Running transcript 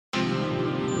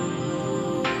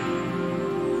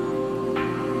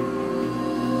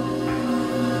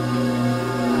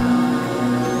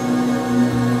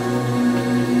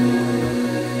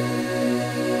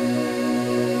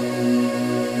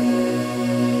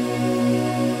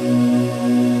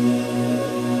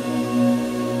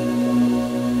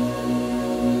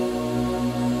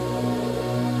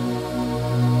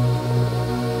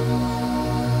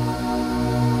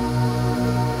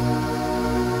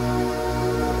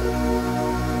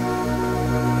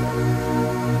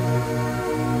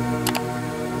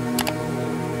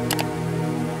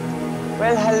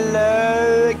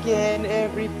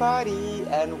everybody,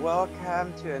 and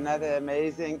welcome to another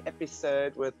amazing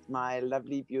episode with my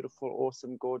lovely, beautiful,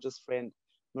 awesome, gorgeous friend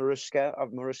Marutsca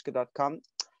of Marutsca.com.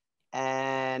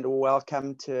 And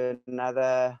welcome to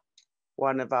another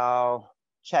one of our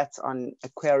chats on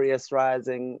Aquarius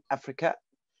Rising Africa,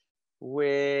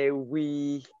 where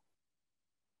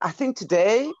I think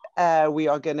today we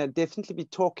are going to definitely be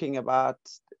talking about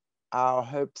our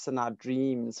hopes and our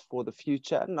dreams for the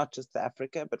future, not just for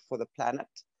Africa, but for the planet.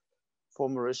 For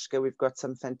Marutsca, we've got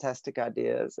some fantastic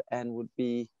ideas and would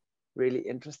be really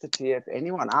interested to hear if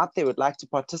anyone out there would like to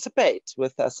participate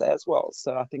with us as well.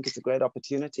 So I think it's a great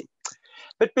opportunity.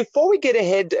 But before we get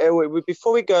ahead,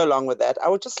 before we go along with that, I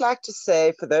would just like to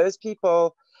say for those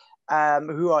people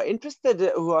who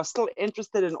are still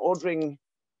interested in ordering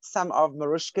some of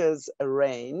Marutsca's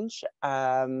range,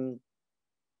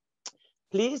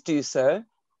 please do so.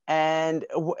 And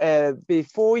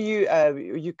before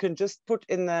you can just put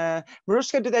in the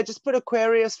Marutsca, do they just put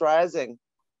Aquarius Rising?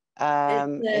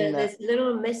 There's a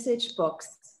little message box,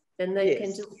 then they can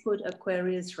Yes. just put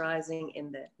Aquarius Rising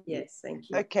in there. Yes, thank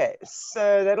you. Okay,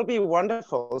 so that'll be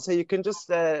wonderful. So you can just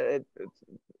say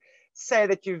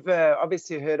that you've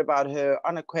obviously heard about her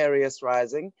on Aquarius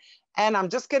Rising. And I'm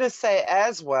just going to say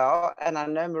as well, and I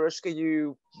know Marutsca,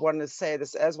 you want to say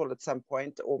this as well at some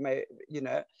point, or maybe,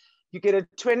 you get a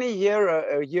 20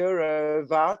 euro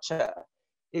voucher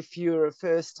if you're a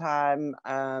first-time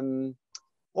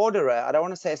orderer. I don't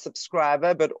want to say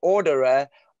subscriber, but orderer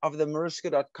of the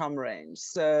Marutsca.com range.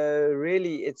 So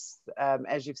really, it's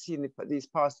as you've seen these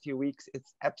past few weeks,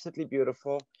 it's absolutely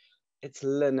beautiful. It's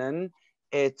linen,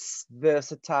 it's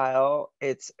versatile,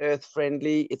 it's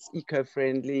earth-friendly, it's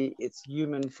eco-friendly, it's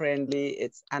human-friendly,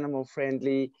 it's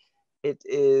animal-friendly, it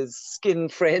is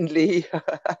skin-friendly.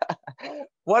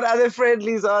 What other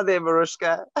friendlies are there,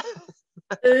 Marutsca?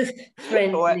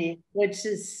 Earth-friendly, which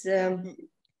is,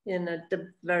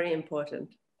 very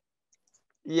important.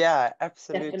 Yeah,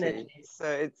 absolutely. Definitely.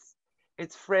 So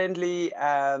it's friendly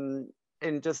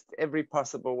in just every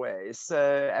possible way. So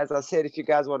as I said, if you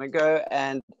guys want to go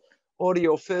and order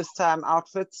your first-time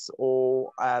outfits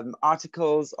or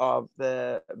articles of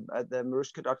the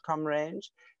Marutsca.com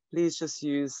range, please just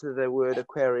use the word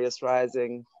Aquarius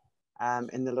Rising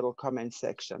in the little comment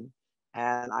section.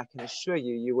 And I can assure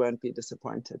you, you won't be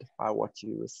disappointed by what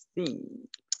you receive.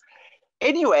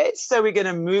 Anyway, so we're going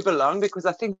to move along because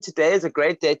I think today is a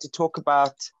great day to talk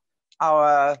about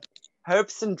our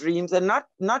hopes and dreams, and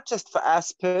not just for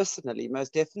us personally,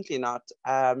 most definitely not,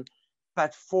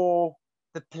 but for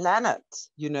the planet,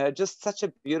 just such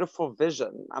a beautiful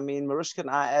vision. I mean, Marutsca and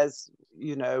I, as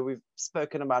we've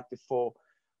spoken about before,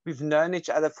 we've known each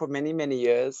other for many, many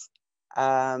years,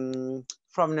 from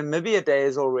Namibia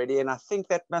days already, and I think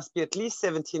that must be at least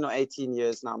 17 or 18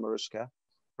 years now, Marutsca,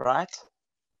 right?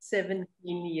 17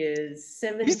 years,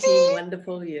 17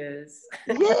 wonderful years.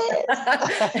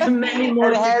 Yes. And many more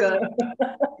to go.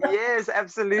 Yes,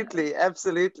 absolutely.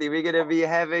 Absolutely. We're going to be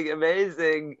having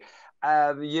amazing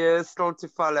years still to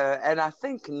follow. And I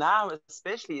think now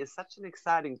especially is such an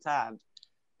exciting time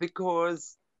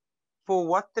because for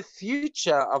what the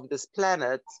future of this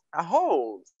planet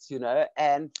holds,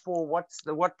 and for what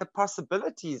the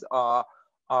possibilities are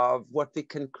of what we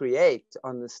can create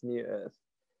on this new earth.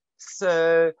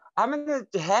 So I'm going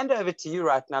to hand over to you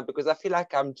right now because I feel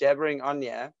like I'm jabbering on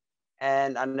here.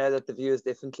 And I know that the viewers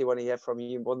definitely want to hear from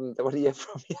you more than they want to hear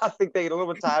from me. I think they get a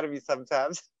little bit tired of me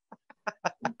sometimes.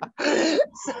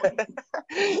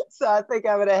 So I think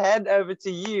I'm going to hand over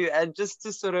to you and just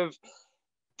to sort of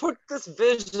put this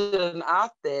vision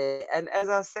out there. And as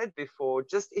I said before,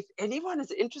 just if anyone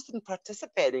is interested in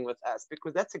participating with us,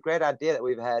 because that's a great idea that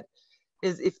we've had,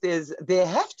 is if there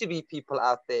have to be people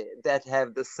out there that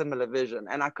have the similar vision.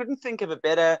 And I couldn't think of a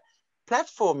better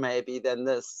platform maybe than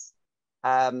this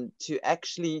to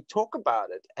actually talk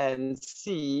about it and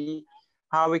see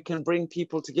how we can bring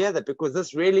people together, because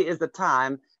this really is the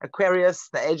time, Aquarius,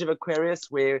 the age of Aquarius,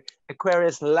 where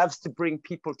Aquarius loves to bring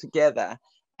people together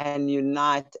and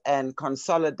unite and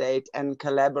consolidate and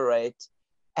collaborate,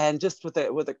 and just with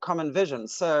a common vision.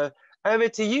 So over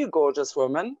to you, gorgeous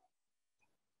woman.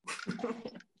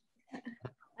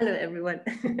 Hello, everyone.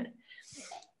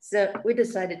 So we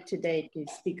decided today to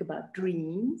speak about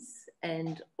dreams.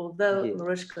 And although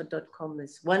Marutsca.com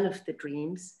is one of the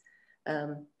dreams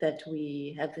that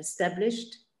we have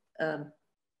established,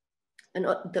 and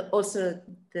also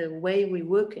the way we're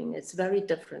working is very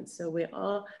different. So we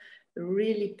are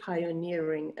really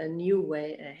pioneering a new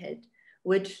way ahead,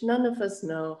 which none of us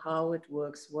know how it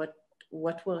works, what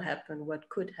will happen, what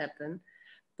could happen.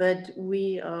 But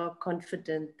we are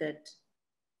confident that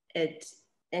at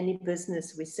any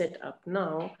business we set up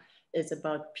now, is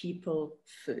about people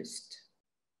first,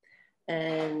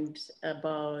 and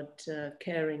about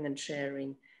caring and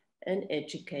sharing and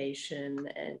education.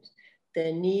 And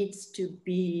there needs to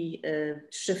be a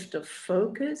shift of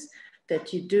focus,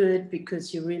 that you do it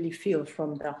because you really feel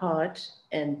from the heart,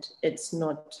 and it's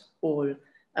not all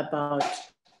about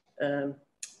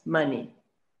money.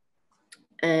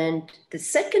 And the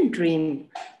second dream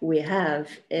we have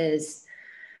is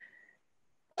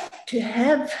to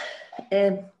have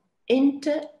an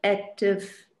interactive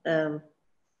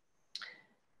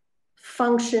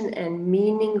function and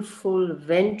meaningful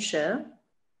venture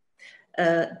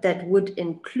that would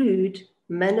include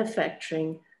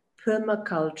manufacturing,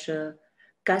 permaculture,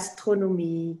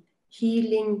 gastronomy,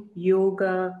 healing,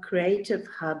 yoga, creative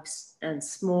hubs, and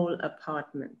small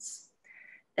apartments.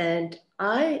 And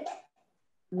I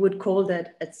would call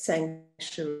that a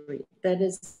sanctuary. That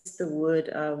is the word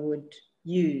I would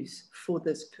use for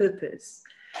this purpose.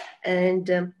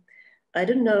 And I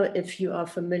don't know if you are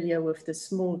familiar with the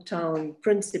small town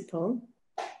principle.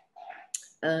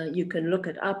 You can look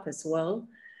it up as well.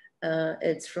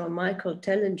 It's from Michael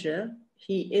Tellinger.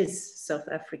 He is South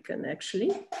African,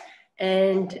 actually.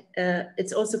 And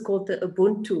it's also called the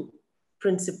Ubuntu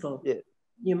principle. Yeah.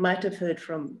 You might have heard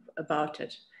about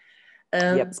it.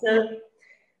 Yep. So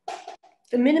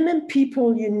the minimum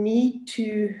people you need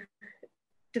to,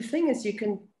 the thing is, you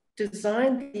can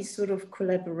design these sort of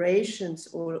collaborations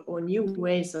or new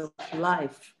ways of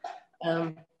life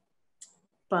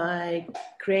by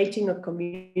creating a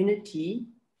community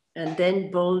and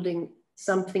then building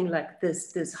something like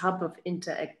this hub of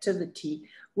interactivity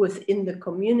within the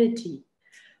community.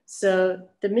 So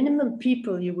the minimum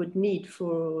people you would need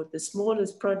for the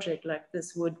smallest project like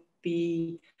this would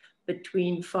be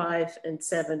between 5,000 and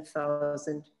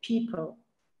 7,000 people.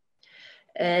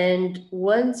 And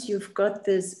once you've got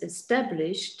this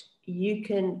established, you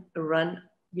can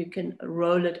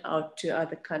roll it out to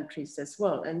other countries as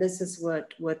well. And this is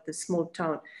what the small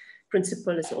town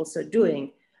principle is also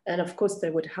doing. And of course,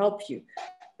 they would help you.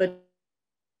 But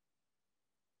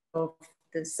of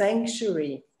the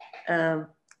sanctuary,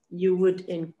 we would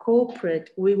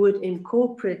incorporate,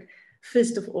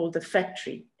 first of all, the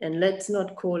factory. And let's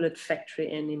not call it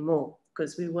factory anymore,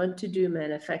 because we want to do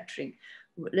manufacturing.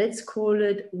 Let's call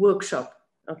it workshop,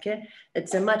 okay?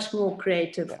 It's a much more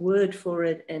creative word for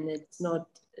it, and it's not,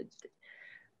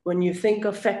 when you think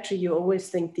of factory, you always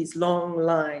think these long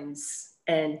lines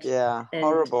and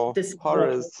horrible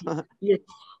horrors.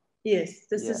 Yes,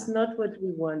 this is not what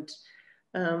we want.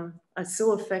 I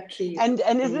saw a factory, and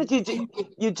isn't it,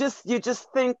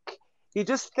 you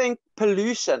just think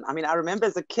pollution. I mean, I remember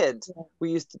as a kid,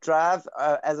 we used to drive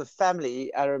as a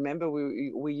family. I remember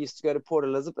we used to go to Port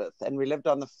Elizabeth, and we lived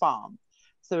on the farm.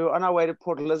 So we were on our way to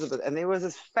Port Elizabeth, and there was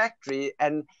this factory,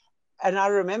 and I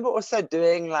remember also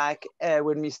doing, like,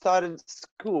 when we started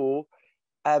school,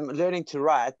 learning to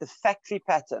write the factory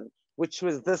pattern, which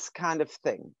was this kind of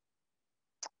thing.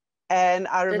 And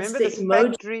I remember this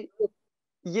factory.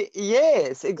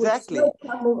 Yes, exactly.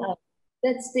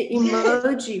 That's the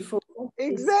emoji for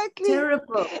exactly.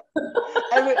 Terrible.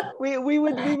 And we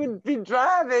would be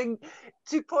driving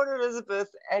to Port Elizabeth,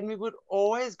 and we would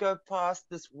always go past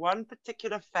this one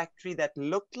particular factory that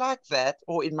looked like that,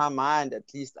 or in my mind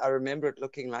at least, I remember it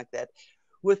looking like that,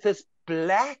 with this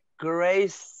black gray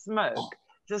smoke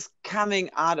just coming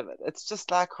out of it. It's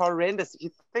just like horrendous. If you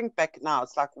think back now,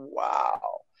 it's like, wow.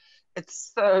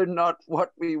 It's so not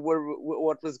what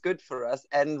what was good for us.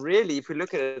 And really, if we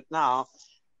look at it now,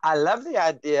 I love the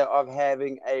idea of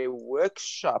having a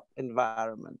workshop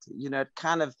environment. You know, it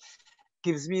kind of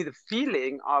gives me the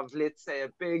feeling of, let's say,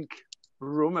 a big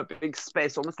room, a big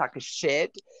space, almost like a shed,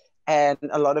 and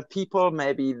a lot of people,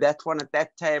 maybe that one at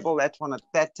that table, that one at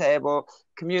that table,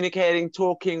 communicating,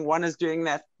 talking. One is doing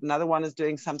that, another one is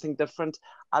doing something different.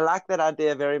 I like that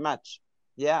idea very much.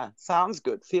 Yeah, sounds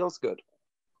good, feels good.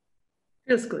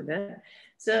 Feels good, eh?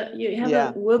 So you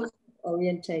have a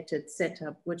work-orientated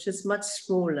setup, which is much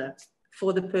smaller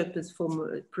for the purpose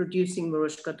for producing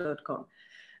Marutsca.com.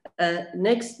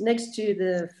 Next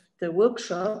to the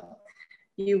workshop,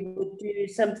 you would do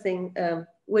something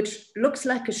which looks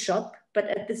like a shop, but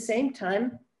at the same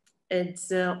time,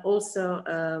 it's also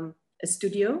a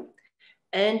studio,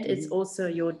 and it's also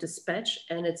your dispatch,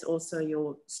 and it's also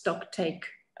your stock take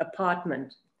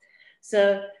apartment.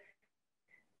 So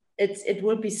it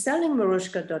will be selling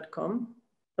Marutsca.com,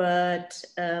 but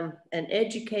and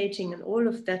educating and all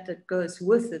of that goes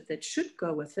with it, that should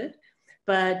go with it,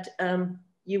 but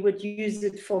you would use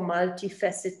it for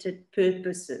multifaceted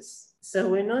purposes. So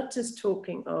we're not just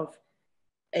talking of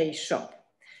a shop.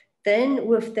 Then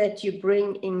with that, you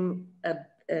bring in a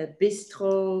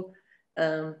bistro,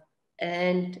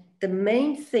 And the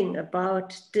main thing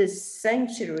about this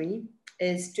sanctuary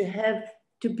is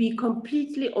to be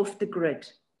completely off the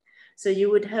grid. So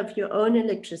you would have your own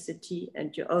electricity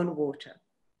and your own water.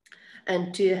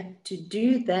 And to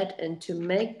do that and to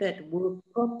make that work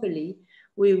properly,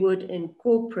 we would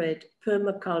incorporate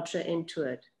permaculture into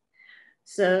it.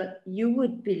 So you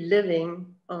would be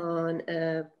living on,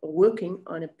 working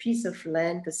on a piece of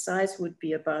land. The size would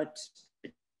be about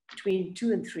between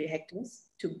 2 and 3 hectares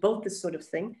to build this sort of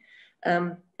thing.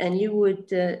 And you would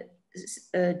do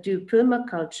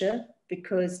permaculture,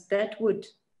 because that would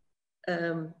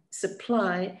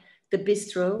supply the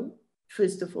bistro,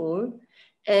 first of all,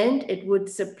 and it would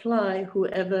supply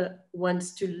whoever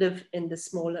wants to live in the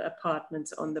smaller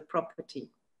apartments on the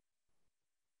property.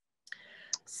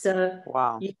 So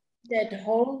wow. That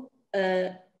whole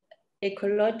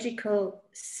ecological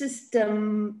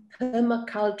system,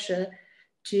 permaculture,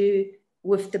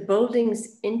 with the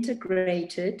buildings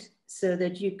integrated so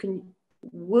that you can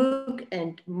work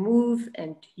and move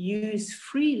and use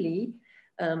freely,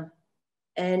 and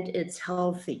it's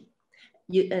healthy.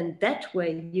 And that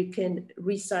way you can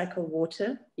recycle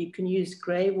water. You can use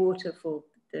grey water for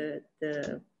the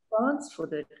plants, for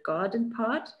the garden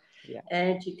part,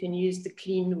 and you can use the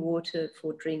clean water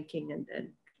for drinking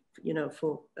and you know,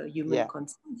 for human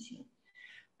consumption.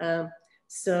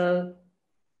 So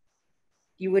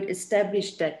you would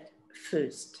establish that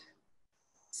first,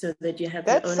 so that you have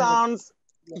that your own. Sounds,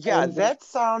 that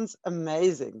sounds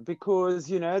amazing, because,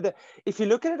 you know, if you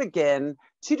look at it again,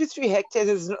 2 to 3 hectares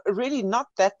is really not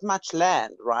that much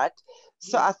land, right?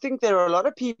 So I think there are a lot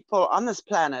of people on this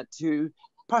planet who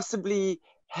possibly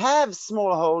have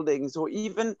small holdings, or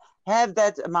even have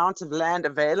that amount of land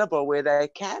available where they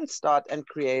can start and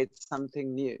create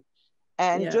something new.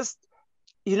 And just,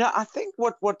 you know, I think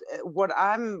what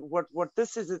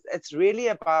this is, it's really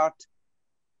about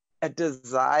a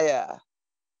desire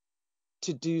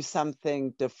to do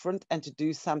something different and to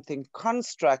do something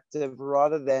constructive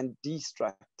rather than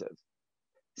destructive.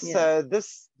 So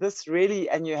this really,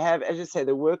 and you have, as you say,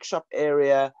 the workshop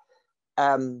area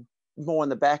more in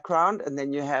the background, and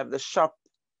then you have the shop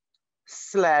 /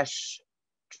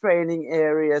 training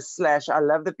area / I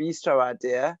love the bistro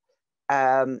idea.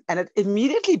 And it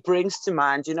immediately brings to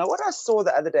mind, you know what I saw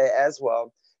the other day as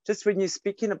well, just when you're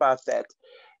speaking about that,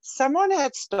 someone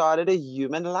had started a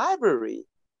human library.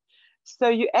 So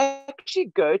you actually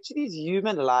go to these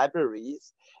human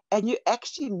libraries and you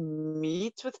actually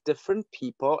meet with different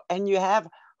people and you have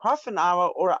half an hour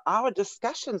or an hour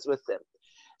discussions with them.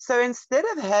 So instead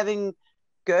of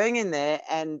going in there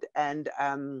and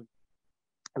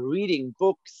reading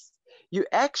books, you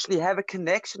actually have a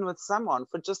connection with someone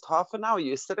for just half an hour.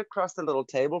 You sit across the little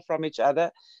table from each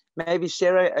other, maybe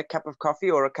share a cup of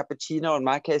coffee or a cappuccino. In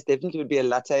my case, definitely would be a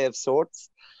latte of sorts.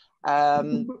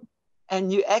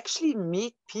 And you actually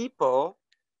meet people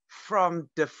from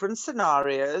different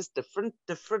scenarios,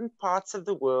 different parts of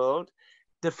the world,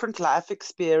 different life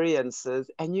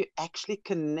experiences, and you actually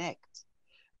connect,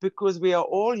 because we are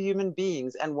all human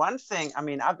beings. And one thing, I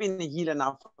mean, I've been a healer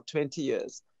now for 20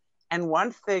 years, and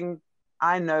one thing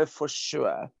I know for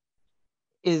sure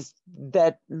is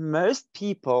that most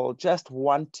people just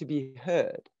want to be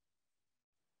heard,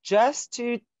 just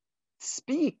to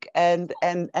speak, and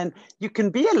you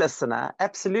can be a listener.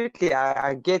 Absolutely.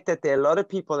 I get that there are a lot of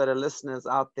people that are listeners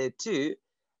out there too,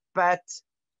 but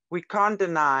we can't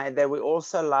deny that we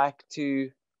also like to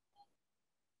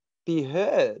be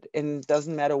heard, and it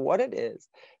doesn't matter what it is.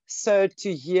 So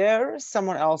to hear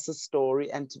someone else's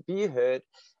story and to be heard,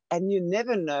 and you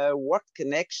never know what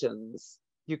connections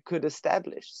you could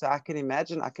establish. So I can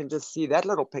imagine, I can just see that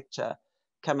little picture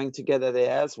coming together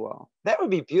there as well. That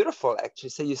would be beautiful, actually.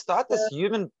 So you start this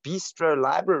human bistro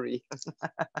library. I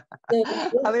think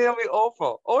that'll be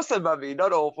awesome, Mummy,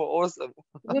 not awful, awesome.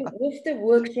 With the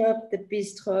workshop, the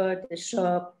bistro, the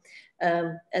shop,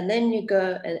 and then you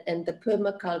go and the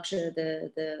permaculture,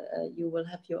 you will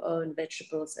have your own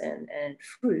vegetables and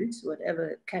fruits,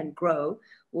 whatever can grow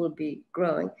will be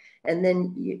growing, and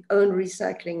then your own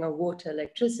recycling of water,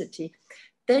 electricity.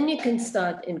 Then you can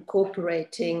start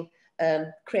incorporating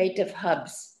creative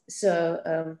hubs,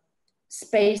 so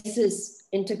spaces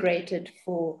integrated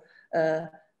for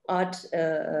art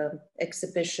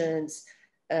exhibitions,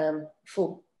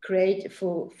 for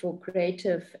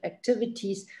creative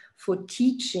activities, for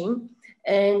teaching,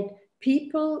 and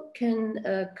people can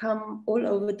come all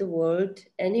over the world.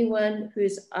 Anyone who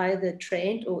is either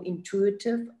trained or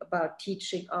intuitive about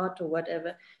teaching art or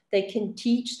whatever, they can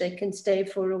teach, they can stay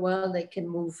for a while, they can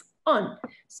move on.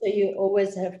 So you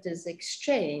always have this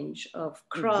exchange of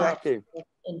craft, of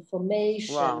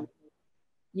information. Wow.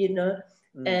 you know,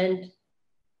 and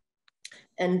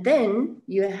then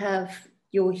you have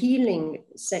your healing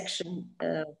section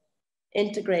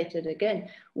integrated again,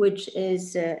 which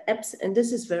is, and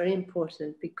this is very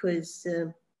important because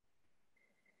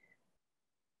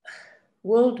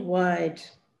worldwide,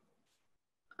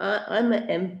 I'm an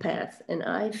empath, and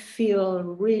I feel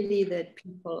really that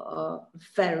people are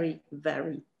very,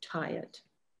 very tired.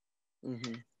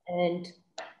 And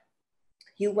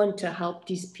you want to help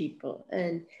these people.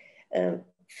 And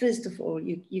first of all,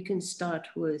 you can start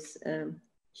with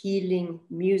healing,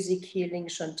 music healing.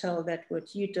 Chantal, that's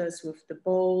what you does with the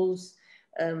bowls.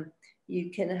 You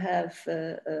can have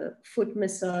foot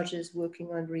massages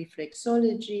working on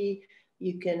reflexology.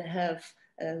 You can have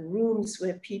rooms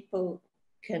where people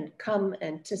can come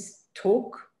and just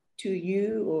talk to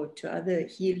you or to other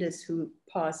healers who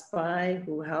pass by,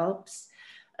 who helps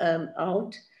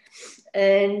out.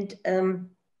 And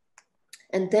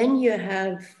then you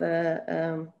have,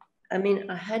 I mean,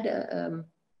 I had a,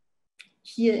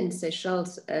 here in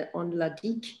Seychelles on La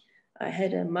Digue, I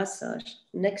had a massage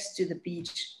next to the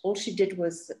beach. All she did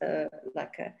was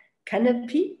like a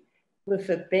canopy with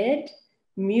a bed,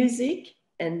 music,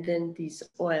 and then these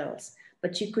oils.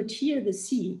 But you could hear the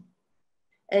sea.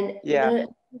 And you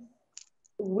know,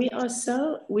 we've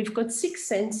got 6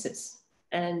 senses,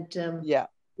 and we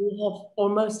have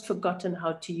almost forgotten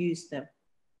how to use them.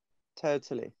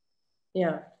 Totally.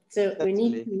 Yeah. So we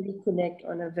need to really connect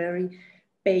on a very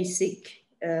basic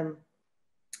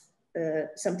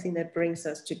something that brings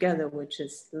us together, which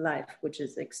is life, which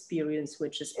is experience,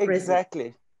 which is present.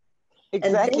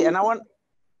 Exactly. And I want,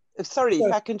 sorry,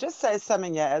 if I can just say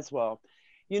something here as well.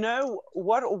 You know,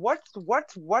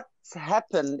 what's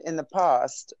happened in the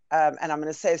past, and I'm going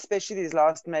to say especially these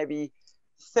last maybe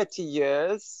 30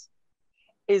 years,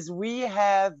 is we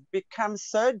have become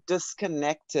so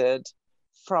disconnected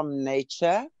from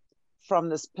nature, from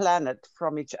this planet,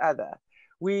 from each other.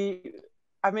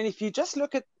 I mean, if you just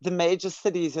look at the major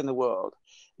cities in the world,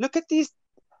 look at these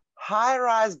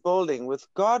high-rise buildings with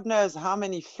God knows how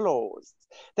many floors,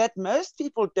 that most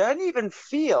people don't even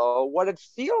feel what it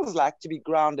feels like to be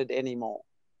grounded anymore,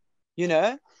 you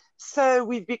know? So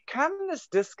we've become this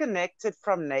disconnected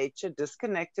from nature,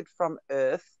 disconnected from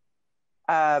earth,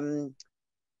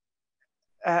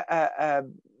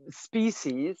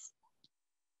 species,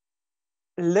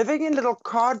 living in little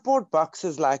cardboard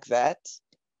boxes like that,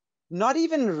 not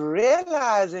even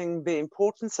realizing the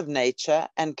importance of nature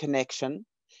and connection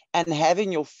and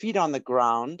having your feet on the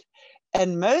ground.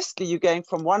 And mostly you're going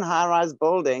from one high-rise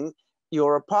building,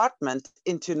 your apartment,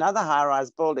 into another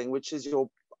high-rise building, which is your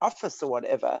office or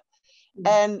whatever,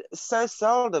 and so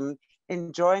seldom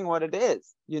enjoying what it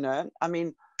is, you know? I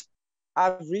mean,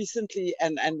 I've recently,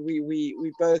 and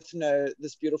we both know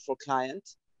this beautiful client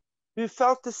who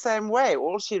felt the same way.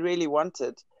 All she really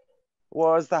wanted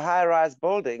was the high-rise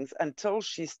buildings until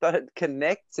she started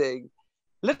connecting,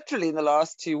 literally in the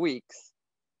last 2 weeks,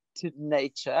 to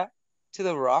nature, to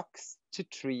the rocks, to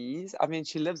trees. I mean,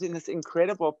 she lives in this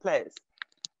incredible place.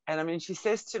 And I mean, she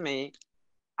says to me,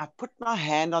 I put my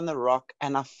hand on the rock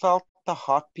and I felt the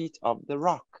heartbeat of the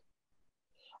rock.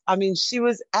 I mean, she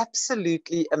was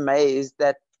absolutely amazed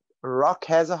that rock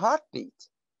has a heartbeat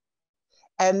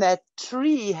and that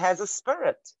tree has a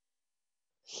spirit.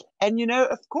 And, you know,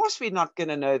 of course, we're not going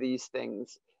to know these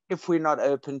things if we're not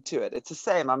open to it. It's the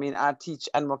same. I mean, I teach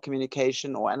animal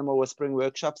communication or animal whispering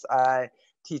workshops. I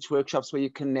teach workshops where you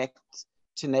connect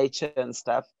to nature and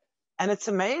stuff. And it's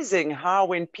amazing how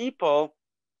when people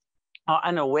are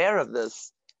unaware of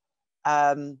this,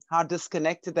 how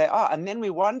disconnected they are. And then we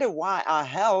wonder why our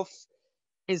health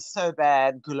is so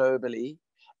bad globally.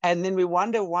 And then we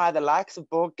wonder why the likes of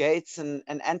Bill Gates and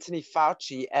Anthony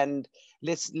Fauci, and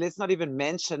let's not even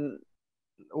mention,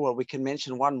 well, we can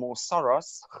mention one more,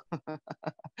 Soros,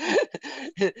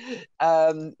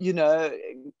 you know,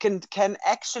 can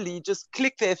actually just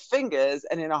click their fingers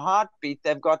and in a heartbeat,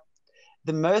 they've got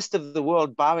the most of the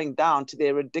world bowing down to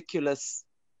their ridiculous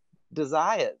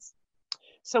desires.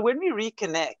 So when we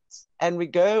reconnect and we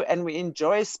go and we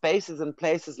enjoy spaces and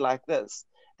places like this,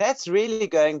 that's really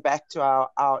going back to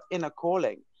our inner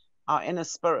calling, our inner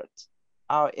spirit,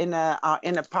 our inner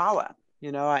power,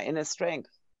 you know, our inner strength.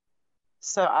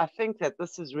 So I think that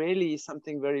this is really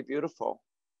something very beautiful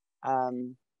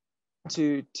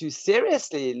to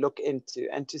seriously look into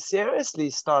and to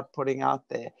seriously start putting out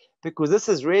there, because this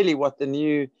is really what the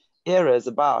new era is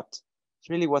about. It's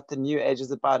really what the new age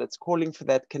is about. It's calling for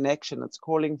that connection. It's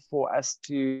calling for us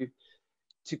to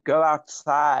go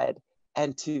outside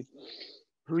and to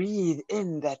breathe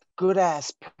in that good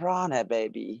ass prana,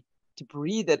 baby, to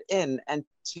breathe it in and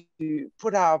to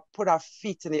put our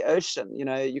feet in the ocean. You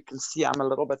know, you can see I'm a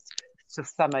little bit, it's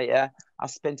just summer here. I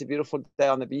spent a beautiful day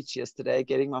on the beach yesterday,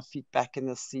 getting my feet back in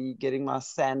the sea, getting my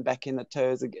sand back in the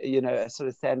toes, you know, sort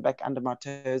of sand back under my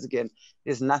toes again.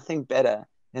 There's nothing better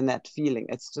than that feeling.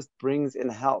 It just brings in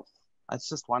health. It's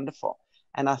just wonderful.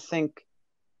 And I think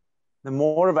the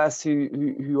more of us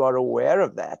who are aware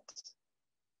of that,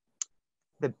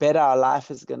 the better our life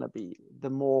is going to be,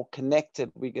 the more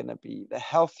connected we're going to be, the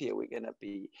healthier we're going to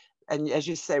be. And as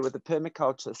you say, with the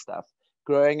permaculture stuff,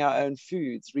 growing our own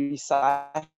foods,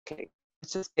 recycling,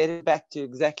 it's just getting back to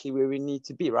exactly where we need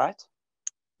to be, right?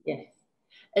 Yes.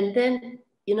 And then,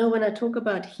 you know, when I talk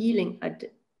about healing,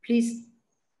 please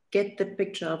get the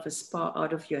picture of a spa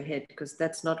out of your head, because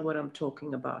that's not what I'm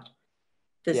talking about.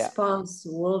 The spas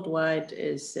worldwide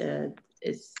is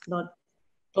not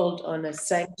built on a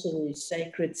sanctuary,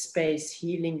 sacred space,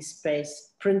 healing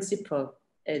space principle.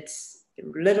 It's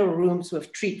little rooms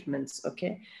with treatments,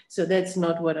 okay? So that's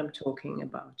not what I'm talking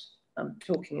about. I'm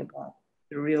talking about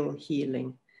the real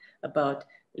healing, about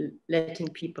letting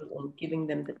people in, giving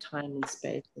them the time and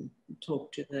space and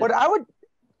talk to them.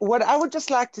 What I would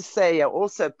just like to say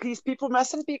also, please, people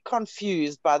mustn't be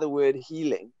confused by the word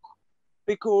healing,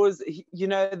 because, you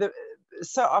know,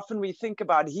 so often we think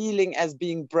about healing as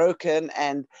being broken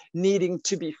and needing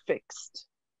to be fixed.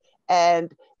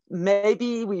 And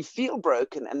maybe we feel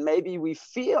broken and maybe we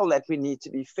feel that we need to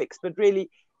be fixed. But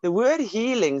really, the word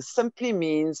healing simply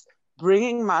means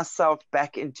bringing myself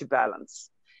back into balance.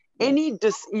 Any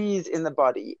dis-ease in the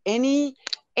body,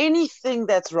 anything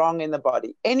that's wrong in the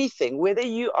body, anything, whether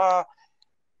you're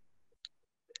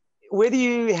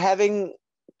having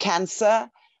cancer,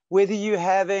 whether you're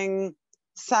having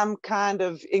some kind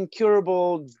of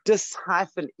incurable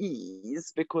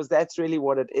dis-ease, because that's really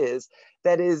what it is,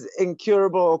 that is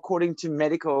incurable according to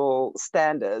medical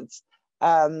standards.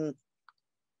 Whether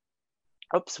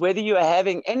you are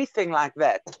having anything like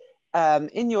that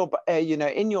in your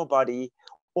body,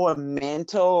 or a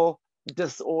mental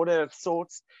disorder of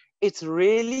sorts, it's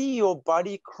really your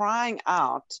body crying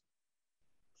out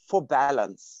for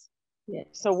balance. Yeah.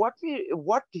 So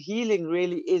what healing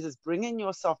really is bringing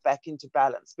yourself back into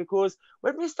balance. Because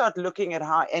when we start looking at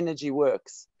how energy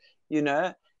works, you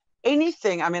know,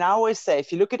 anything, I mean, I always say,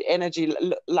 if you look at energy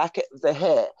like the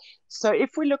hair, so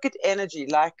if we look at energy,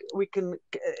 like we can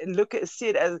see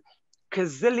it as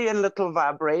gazillion little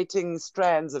vibrating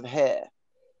strands of hair,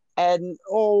 and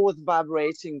all with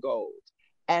vibrating gold,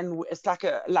 and it's like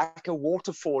a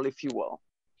waterfall, if you will.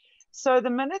 So the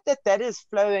minute that is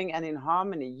flowing and in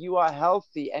harmony, you are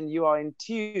healthy and you are in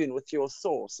tune with your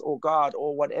source or God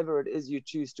or whatever it is you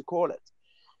choose to call it.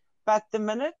 But the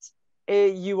minute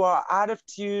you are out of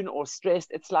tune or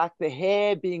stressed, it's like the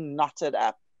hair being knotted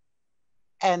up.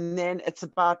 And then it's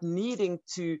about needing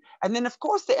to, and then of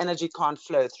course the energy can't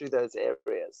flow through those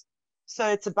areas. So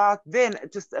it's about then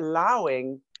just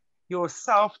allowing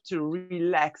yourself to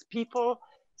relax. People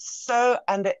so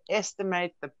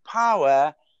underestimate the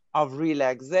power of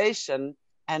relaxation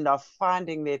and of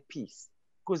finding their peace.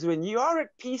 Because when you are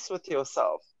at peace with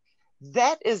yourself,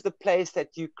 that is the place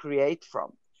that you create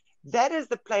from. That is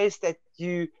the place that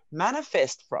you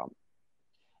manifest from.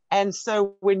 And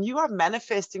so when you are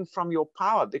manifesting from your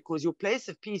power, because your place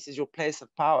of peace is your place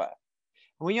of power,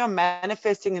 when you're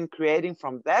manifesting and creating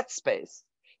from that space,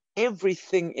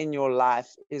 everything in your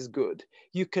life is good.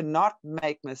 You cannot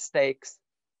make mistakes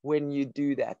when you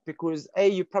do that, because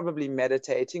you're probably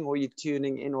meditating, or you're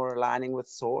tuning in or aligning with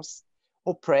source,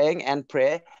 or praying. And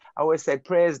prayer, I always say,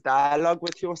 prayer is dialogue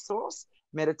with your source,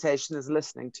 meditation is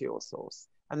listening to your source.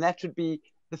 And that would be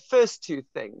the first two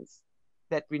things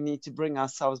that we need to bring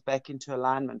ourselves back into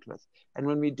alignment with. And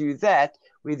when we do that,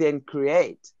 we then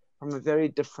create from a very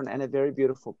different and a very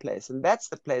beautiful place. And that's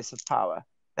the place of power.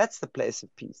 That's the place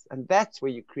of peace. And that's where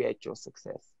you create your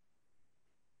success.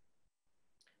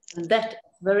 And that's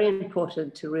very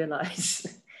important to realize.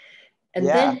 And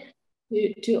then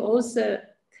to also,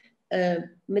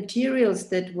 materials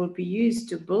that will be used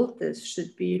to build this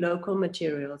should be local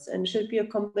materials, and should be a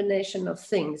combination of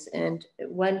things. And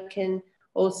one can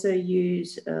also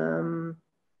use,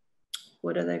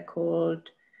 what are they called?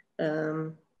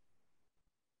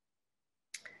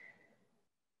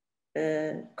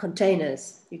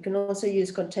 Containers. You can also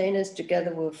use containers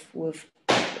together with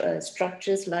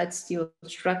structures, light steel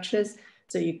structures.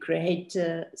 So you create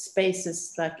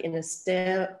spaces like in a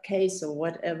staircase or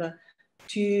whatever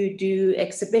to do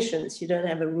exhibitions. You don't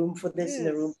have a room for this and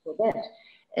a room for that.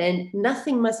 And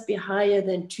nothing must be higher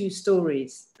than 2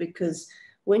 stories, because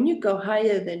when you go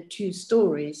higher than 2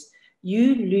 stories,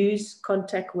 you lose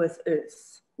contact with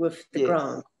earth, with the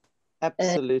ground.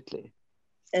 Absolutely.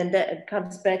 And that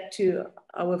comes back to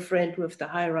our friend with the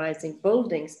high-rising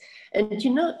buildings. And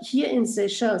you know, here in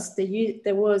Seychelles,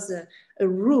 there was a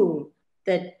rule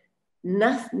that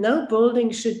no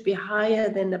building should be higher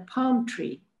than a palm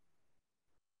tree.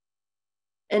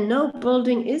 And no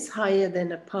building is higher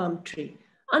than a palm tree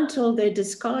until they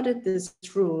discarded this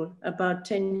rule about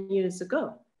 10 years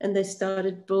ago. And they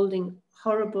started building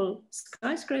horrible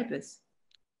skyscrapers.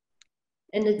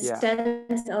 And it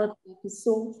stands out like a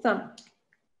sore thumb.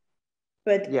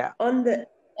 But on the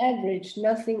average,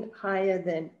 nothing higher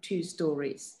than 2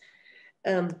 stories.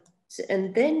 And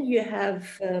then you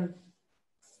have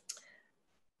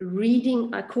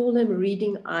reading, I call them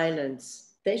reading islands.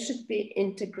 They should be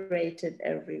integrated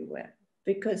everywhere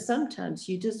because sometimes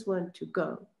you just want to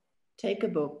go, take a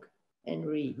book and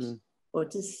read, or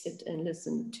just sit and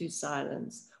listen to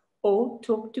silence or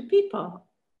talk to people,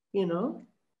 you know?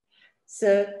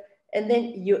 So, and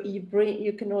then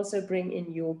you can also bring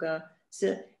in yoga.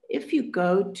 So if you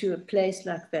go to a place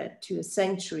like that, to a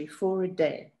sanctuary for a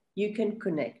day, you can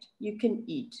connect, you can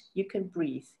eat, you can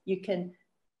breathe, you can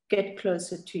get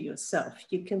closer to yourself.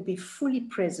 You can be fully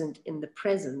present in the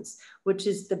presence, which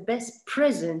is the best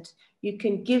present you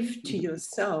can give to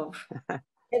yourself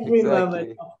every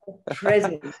moment of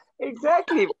presence.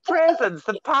 Exactly. Presence,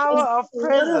 the power of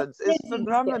presence is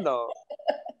phenomenal.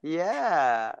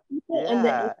 Yeah. And they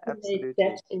estimate Absolutely.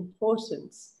 that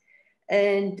importance.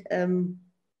 And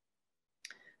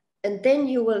then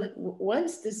you will,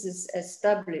 once this is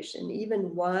established, and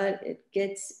even while it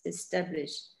gets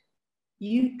established,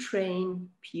 you train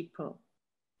people.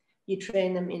 You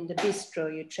train them in the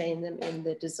bistro, you train them in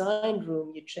the design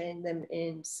room, you train them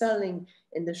in selling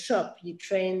in the shop, you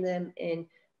train them in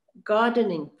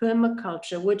gardening,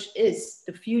 permaculture, which is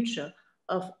the future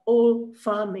of all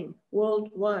farming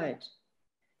worldwide,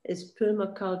 is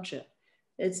permaculture.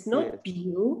 It's not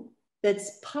bio,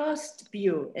 that's past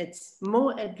bio, it's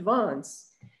more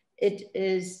advanced. It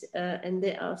is, and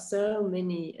there are so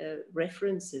many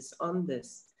references on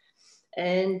this.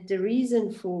 And the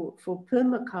reason for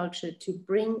permaculture to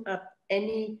bring up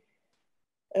any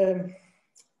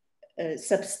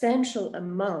substantial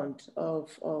amount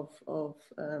of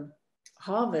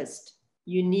harvest,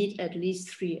 you need at least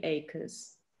 3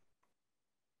 acres.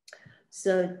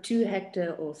 So 2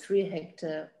 hectare or 3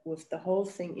 hectare with the whole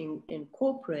thing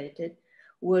incorporated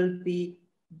will be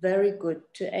very good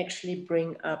to actually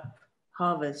bring up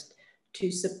harvest to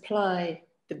supply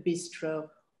the bistro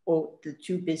or the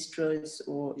 2 bistros,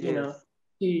 or you know,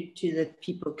 to that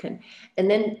people can. And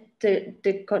then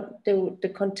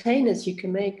the containers, you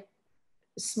can make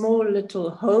small little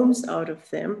homes out of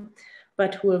them,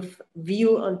 but with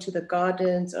view onto the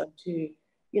gardens, onto,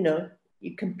 you know,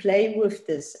 you can play with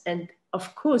this. And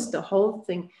of course, the whole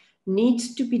thing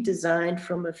needs to be designed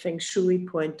from a Feng Shui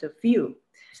point of view.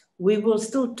 We will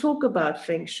still talk about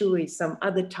Feng Shui some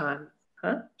other time,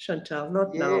 huh, Chantal?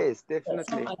 Not now. Yes,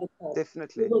 definitely.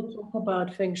 Definitely. We will talk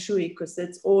about Feng Shui because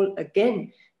it's all,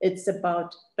 again, it's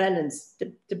about balance.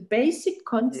 The basic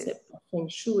concept of Feng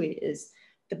Shui is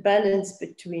the balance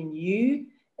between you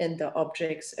and the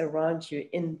objects around you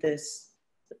in this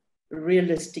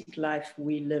realistic life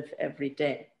we live every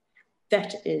day.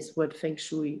 That is what Feng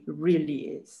Shui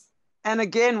really is. And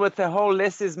again, with the whole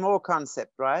less is more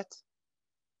concept, right?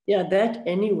 Yeah, that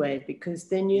anyway, because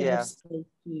then you have space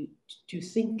to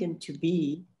think and to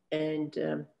be,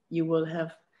 and you will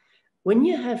have, when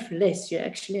you have less, you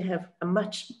actually have a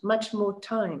much more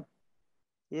time.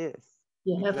 Yes.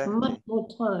 You have much more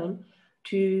time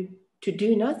to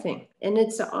do nothing. And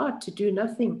it's an art to do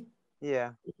nothing.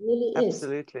 Yeah. It really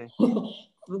absolutely.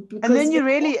 is. And then you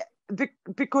really,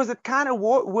 because it kind of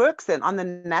works then on the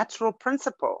natural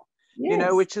principle, you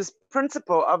know, which is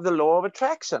principle of the law of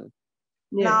attraction.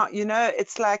 Now, you know,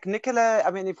 it's like Nikola,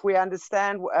 I mean, if we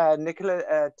understand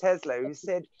Nikola Tesla, who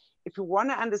said, if you want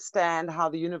to understand how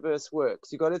the universe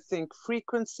works, you got to think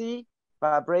frequency,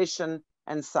 vibration,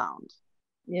 and sound.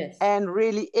 Yes. And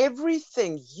really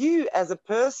everything you as a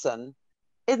person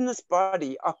in this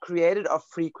body are created of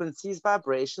frequencies,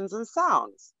 vibrations, and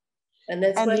sounds. And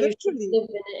that's why you should live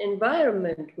in an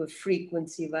environment with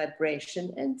frequency,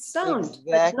 vibration, and sound.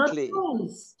 Exactly. But not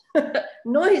noise.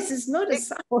 Noise is not a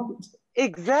sound.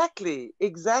 Exactly.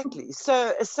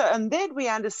 So, and then we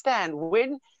understand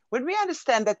when we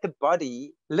understand that the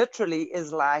body literally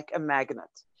is like a magnet.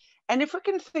 And if we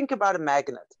can think about a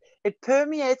magnet, it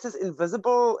permeates this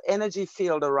invisible energy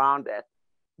field around it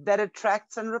that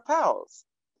attracts and repels.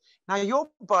 Now, your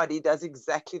body does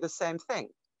exactly the same thing.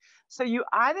 So you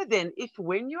either then,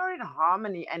 when you're in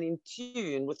harmony and in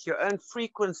tune with your own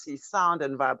frequency, sound,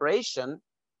 and vibration,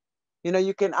 You know,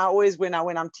 you can always, when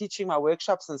I'm teaching my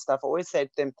workshops and stuff, I always say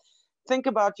to them, think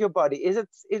about your body. Is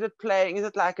it playing? Is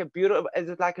it like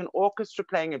an orchestra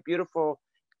playing a beautiful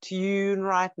tune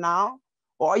right now?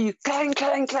 Or are you clang,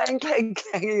 clang, clang, clang,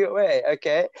 clanging away?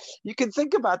 Okay. You can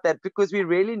think about that, because we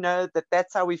really know that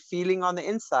that's how we're feeling on the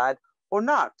inside or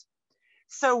not.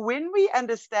 So when we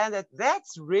understand that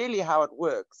that's really how it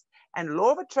works, and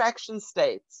law of attraction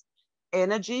states,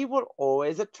 energy will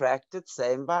always attract its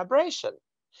same vibration.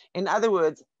 In other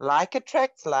words, like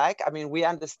attracts like. I mean, we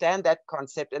understand that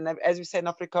concept. And as we say in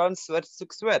Afrikaans, swart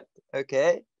soek swart,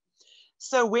 okay?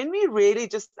 So when we really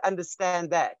just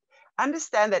understand that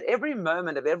every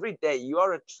moment of every day, you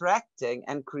are attracting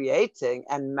and creating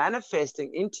and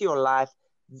manifesting into your life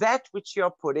that which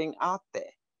you're putting out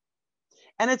there.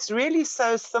 And it's really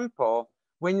so simple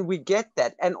when we get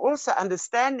that. And also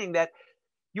understanding that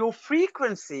your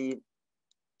frequency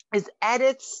is at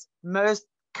its most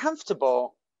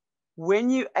comfortable when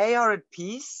you are at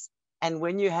peace and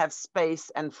when you have space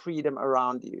and freedom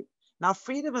around you. Now,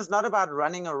 freedom is not about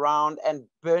running around and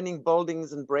burning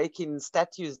buildings and breaking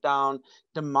statues down,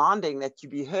 demanding that you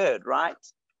be heard, right?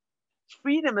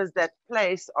 Freedom is that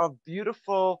place of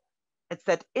beautiful, it's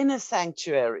that inner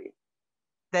sanctuary,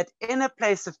 that inner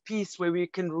place of peace where we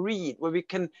can read, where we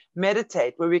can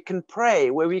meditate, where we can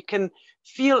pray, where we can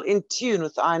feel in tune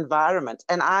with our environment.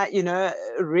 And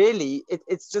really,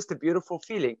 it's just a beautiful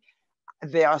feeling.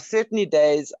 There are certainly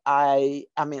days I've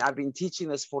been teaching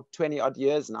this for 20 odd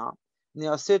years now. And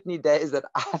there are certainly days that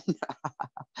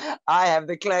I have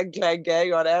the clang clang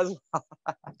going on as well.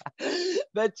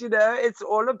 But it's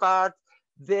all about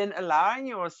then allowing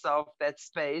yourself that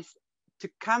space to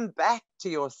come back to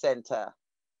your center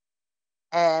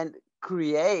and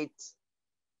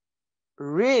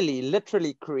really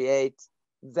literally create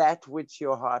that which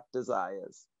your heart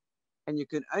desires. And you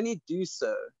can only do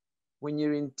so when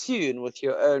you're in tune with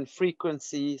your own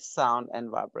frequency, sound, and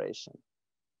vibration.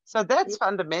 So that's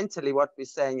fundamentally what we're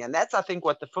saying. And that's, I think,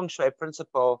 what the Feng Shui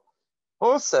principle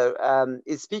also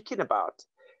is speaking about.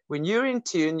 When you're in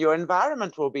tune, your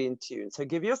environment will be in tune. So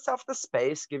give yourself the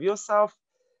space, give yourself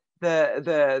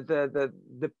the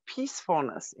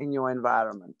peacefulness in your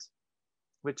environment,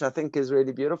 which I think is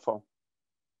really beautiful.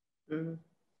 Mm.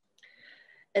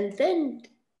 And then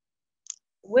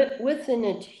within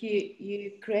it,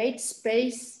 you create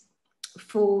space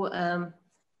for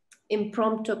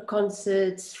impromptu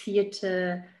concerts,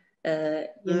 theater,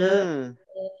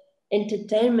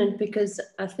 entertainment, because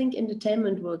I think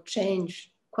entertainment will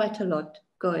change quite a lot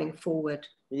going forward.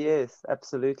 Yes,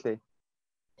 absolutely.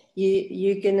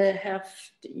 You're gonna have,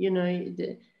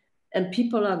 and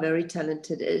people are very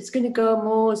talented. It's going to go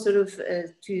more sort of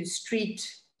to street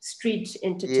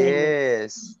entertainment.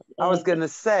 Yes, I was going to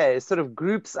say sort of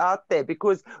groups out there,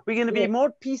 because we're going to be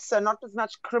more peace, so not as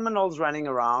much criminals running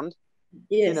around.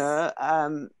 Yes.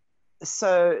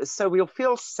 So we'll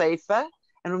feel safer,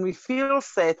 and when we feel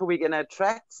safer, we're going to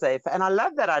attract safer. And I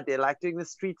love that idea, like doing the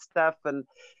street stuff and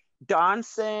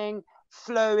dancing,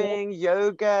 flowing,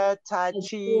 yoga, tai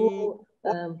chi, all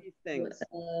these things.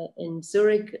 In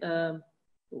Zurich,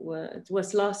 it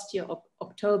was last year,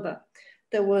 October,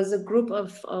 there was a group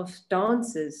of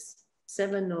dancers,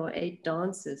 7 or 8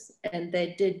 dancers, and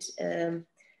they did a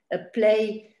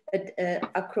play, an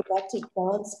acrobatic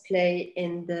dance play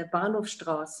in the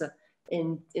Bahnhofstrasse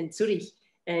in Zurich.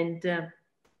 And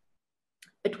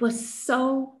it was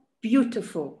so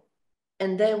beautiful.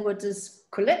 And they were just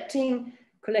collecting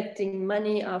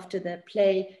money after their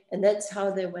play. And that's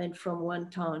how they went from one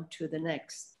town to the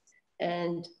next.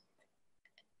 And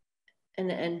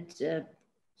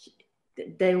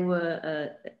they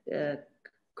were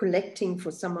collecting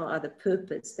for some other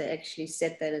purpose. They actually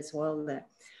said that as well there.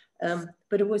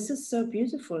 But it was just so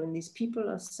beautiful, and these people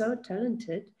are so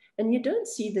talented. And you don't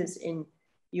see this in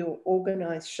your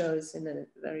organized shows in a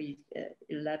very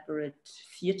elaborate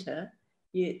theater.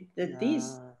 You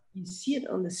see it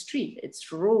on the street.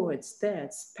 It's raw, it's there,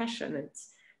 it's passion,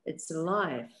 it's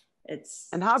alive.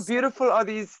 And how beautiful are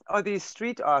these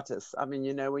street artists? I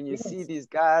mean, when you see these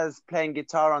guys playing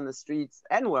guitar on the streets,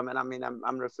 and women, I mean,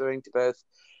 I'm referring to both,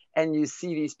 and you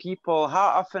see these people, how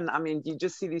often, I mean, you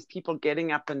just see these people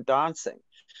getting up and dancing.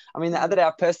 I mean, the other day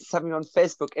I posted something on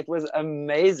Facebook. It was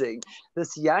amazing.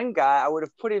 This young guy, I would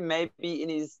have put him maybe in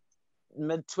his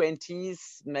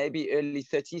mid-20s, maybe early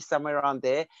 30s, somewhere around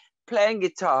there, playing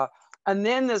guitar. And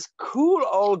then this cool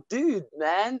old dude,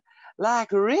 man,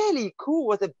 like really cool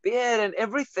with a beard and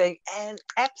everything. And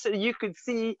absolutely, you could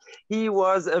see he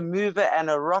was a mover and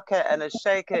a rocker and a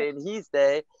shaker in his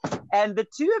day. And the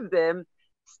two of them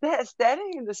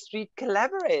standing in the street,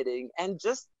 collaborating and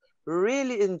just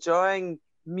really enjoying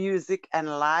music and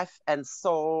life and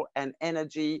soul and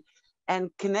energy and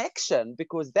connection,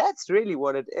 because that's really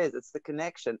what it is. It's the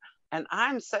connection. And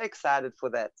I'm so excited for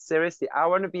that. Seriously, I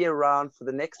want to be around for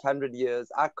the next 100 years.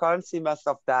 I can't see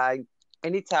myself dying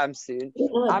anytime soon.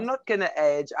 I'm not going to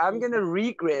age. I'm going to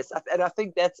regress. And I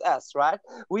think that's us, right?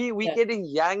 We're getting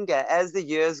younger as the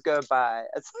years go by.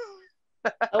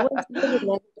 I want to live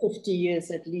another 50 years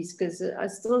at least, because I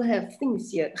still have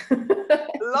things yet.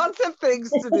 Lots of things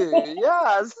to do.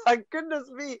 Yeah, it's like, goodness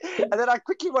me. And then I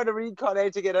quickly want to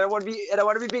reincarnate again. And I want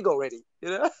to be big already, you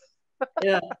know?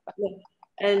 Yeah.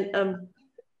 And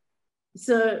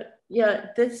so yeah,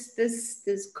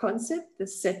 this concept,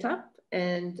 this setup,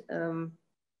 and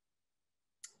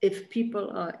if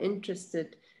people are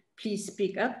interested, please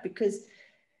speak up, because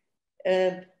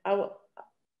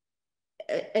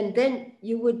and then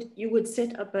you would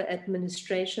set up an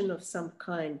administration of some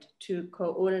kind to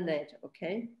coordinate,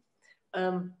 okay?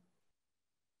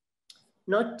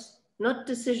 Not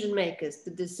decision makers.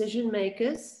 The decision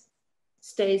makers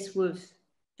stays with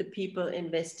the people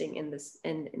investing in this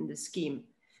in the scheme.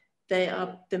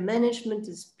 The management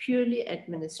is purely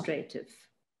administrative.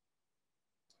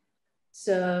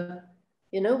 So,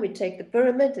 you know, we take the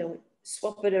pyramid and we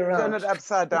swap it around. Turn it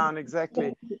upside down,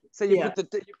 exactly. So you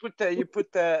put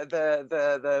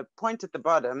the point at the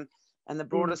bottom and the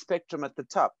broader spectrum at the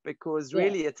top, because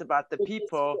really it's about the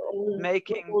people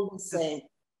making all the same.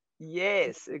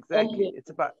 Yes, exactly. It's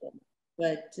about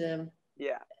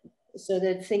yeah, so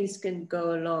that things can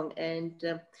go along, and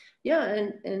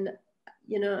and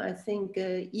you know, I think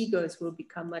egos will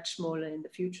become much smaller in the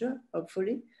future,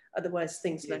 hopefully. Otherwise,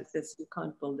 things like this, you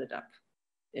can't build it up.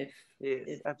 If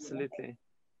absolutely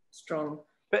strong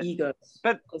egos.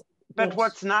 But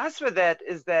what's nice with that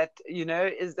is that, you know,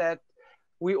 is that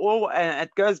we all, and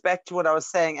it goes back to what I was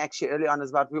saying actually early on, is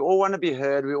about we all want to be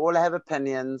heard. We all have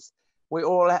opinions. We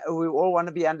all want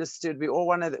to be understood. We all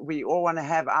want to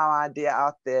have our idea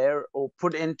out there or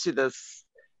put into this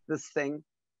thing.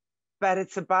 But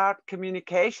it's about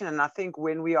communication. And I think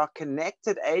when we are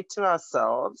connected, to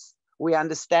ourselves, we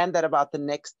understand that about the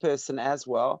next person as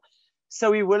well.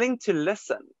 So we're willing to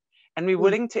listen, and we're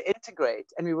willing to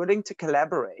integrate, and we're willing to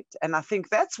collaborate. And I think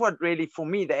that's what really, for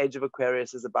me, the Age of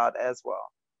Aquarius is about as well.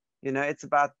 You know, it's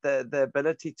about the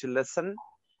ability to listen,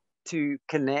 to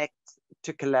connect,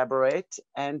 to collaborate,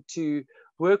 and to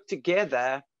work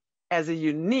together as a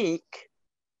unique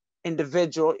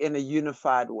individual in a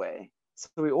unified way. So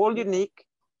we're all unique,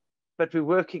 but we're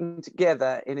working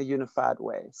together in a unified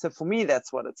way. So for me,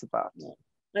 that's what it's about.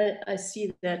 I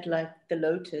see that like the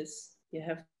lotus. You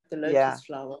have the lotus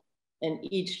flower, and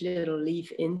each little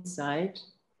leaf inside,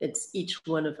 it's each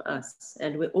one of us.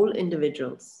 And we're all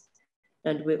individuals.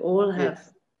 And we all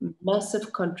have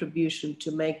massive contribution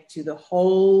to make to the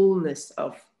wholeness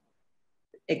of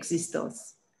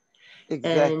existence.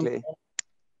 Exactly.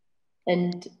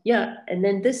 And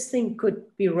then this thing could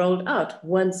be rolled out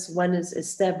once one is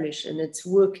established and it's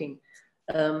working,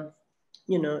 you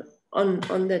know,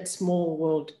 on that small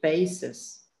world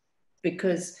basis.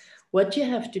 Because what you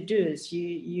have to do is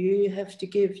you have to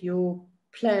give your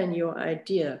plan, your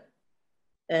idea.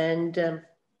 And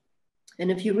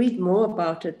if you read more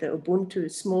about it, the Ubuntu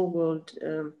small world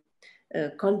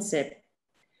concept,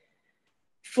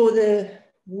 for the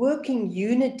working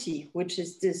unity, which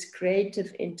is this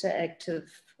creative, interactive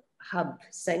hub,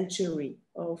 sanctuary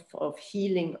of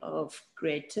healing, of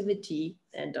creativity,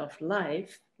 and of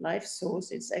life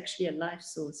source, it's actually a life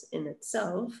source in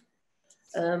itself.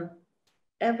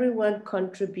 Everyone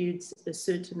contributes a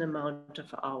certain amount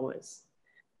of hours,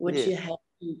 which you have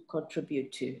to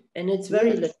contribute to. And it's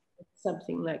very little,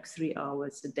 something like 3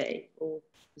 hours a day or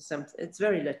something. It's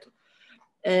very little.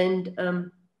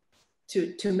 And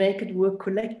to make it work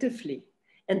collectively.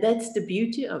 And that's the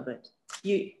beauty of it.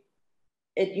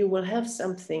 You will have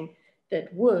something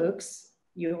that works,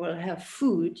 you will have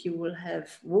food, you will have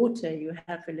water, you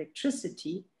have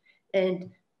electricity, and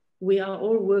we are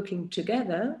all working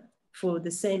together for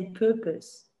the same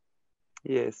purpose.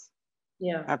 Yes.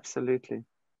 Yeah. Absolutely.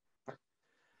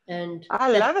 And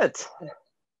I love it.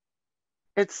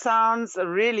 It sounds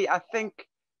really, I think,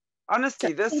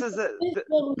 honestly, this is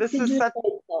such.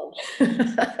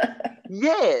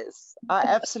 Yes, I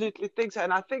absolutely think so.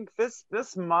 And I think this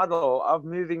model of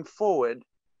moving forward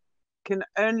can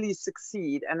only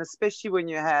succeed, and especially when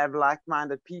you have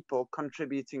like-minded people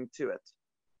contributing to it.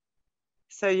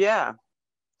 So yeah,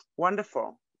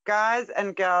 wonderful. Guys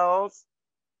and girls,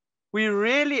 we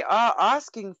really are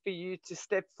asking for you to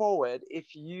step forward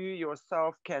if you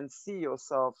yourself can see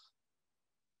yourself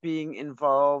being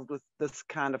involved with this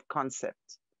kind of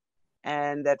concept.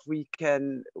 and that we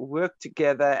can work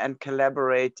together and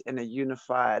collaborate in a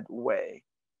unified way.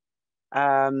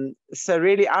 So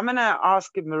really, I'm going to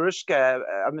ask Marutsca,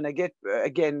 I'm going to get,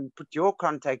 again, put your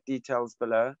contact details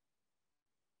below,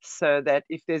 so that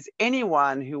if there's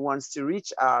anyone who wants to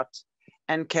reach out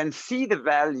and can see the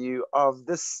value of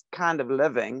this kind of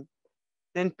living,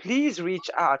 then please reach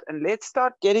out and let's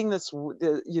start getting this,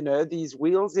 these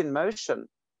wheels in motion,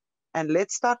 and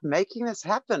let's start making this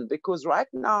happen, because right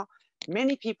now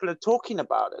many people are talking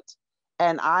about it.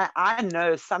 And I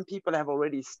know some people have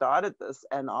already started this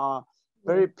and are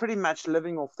pretty much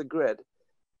living off the grid,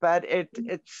 but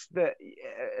it's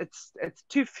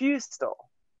too few still.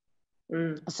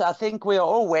 So I think we're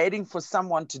all waiting for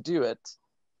someone to do it.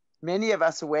 Many of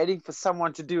us are waiting for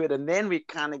someone to do it, and then we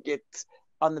kind of get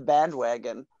on the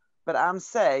bandwagon. But I'm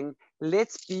saying,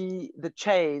 let's be the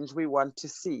change we want to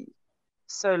see.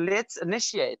 So let's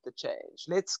initiate the change.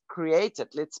 Let's create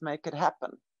it. Let's make it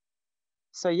happen.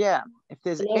 So yeah, if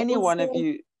there's any one of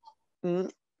you...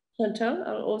 Chantal,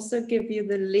 I'll also give you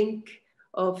the link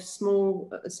of Small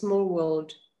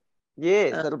World.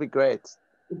 Yes, that'll be great.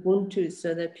 Ubuntu,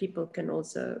 so that people can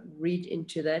also read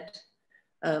into that,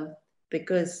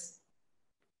 because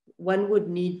one would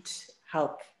need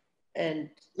help. And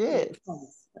yes,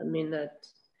 I mean, that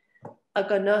I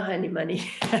got no honey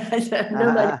money.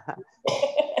 No money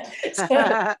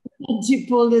to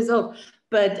pull this off.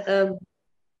 But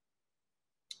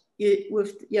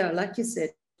like you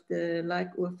said,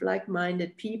 with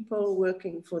like-minded people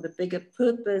working for the bigger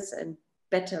purpose and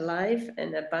better life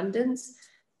and abundance,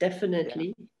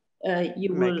 definitely you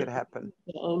make will it happen.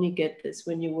 Only get this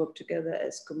when you work together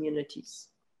as communities.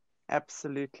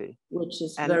 Absolutely. Which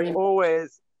is and very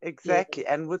always exactly,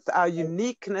 and with our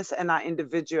uniqueness and our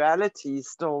individuality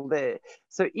still there.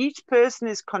 So each person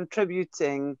is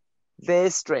contributing their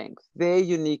strength, their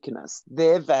uniqueness,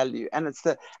 their value, and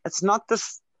it's not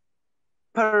this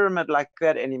pyramid like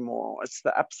that anymore. It's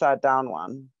the upside down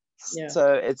one.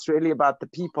 So it's really about the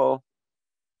people,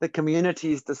 the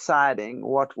communities deciding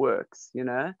what works,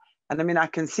 and I mean, I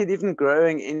can see it even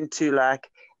growing into like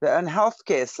their own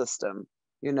healthcare system,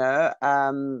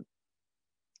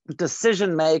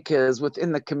 decision makers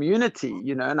within the community,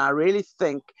 and I really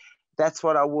think that's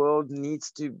what our world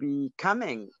needs to be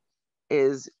becoming,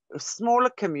 is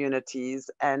smaller communities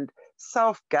and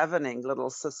self-governing little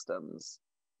systems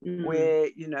where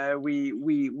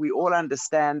we all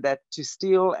understand that to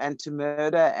steal and to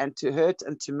murder and to hurt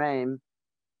and to maim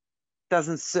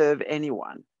doesn't serve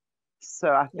anyone. So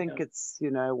I think it's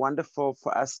wonderful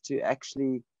for us to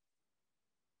actually,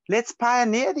 let's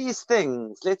pioneer these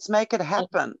things, let's make it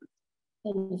happen.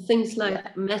 And things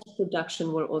like mass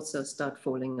production will also start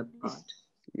falling apart.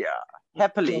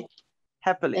 Happily.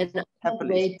 And I can't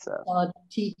wait to start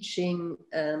teaching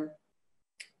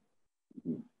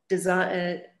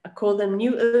design. I call them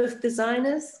New Earth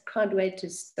designers. Can't wait to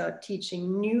start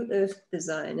teaching New Earth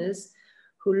designers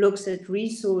who looks at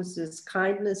resources,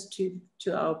 kindness to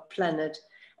our planet,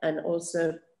 and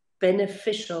also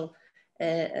beneficial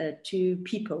to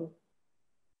people.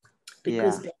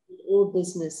 Because in all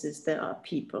businesses, there are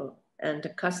people, and a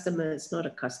customer is not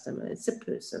a customer, it's a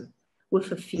person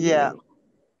with a feeling. Yeah,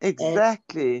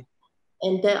 exactly.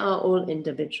 And they are all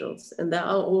individuals, and they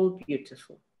are all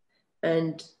beautiful.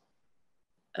 And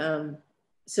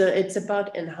so it's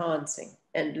about enhancing,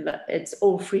 and it's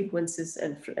all frequencies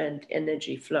and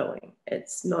energy flowing.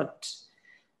 It's not,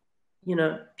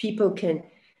 people can,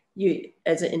 you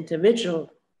as an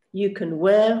individual, you can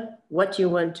wear what you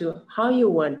want to, how you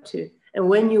want to, and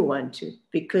when you want to,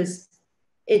 because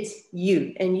it's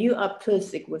you, and you are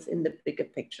perfect within the bigger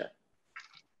picture.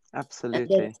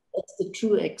 Absolutely. And that's the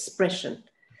true expression.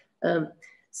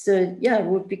 So yeah, it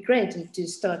would be great to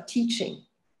start teaching,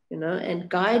 and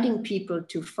guiding people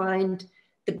to find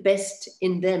the best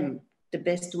in them, the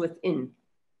best within.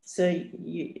 So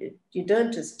you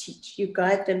don't just teach, you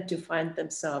guide them to find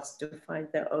themselves, to find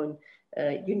their own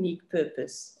unique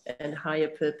purpose and higher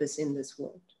purpose in this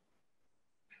world.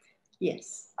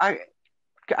 Yes.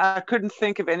 I couldn't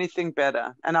think of anything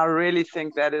better. And I really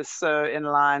think that is so in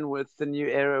line with the new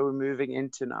era we're moving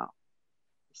into now.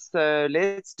 So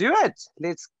let's do it.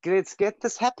 Let's get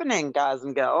this happening, guys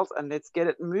and girls, and let's get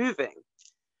it moving.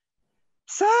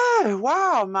 So,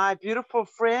 wow, my beautiful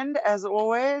friend, as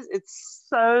always, it's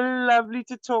so lovely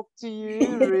to talk to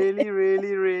you. Really,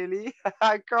 really, really.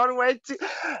 I can't wait to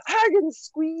hug and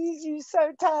squeeze you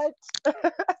so tight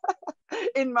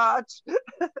in March.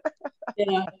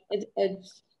 Yeah,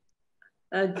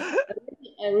 I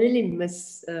really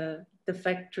miss the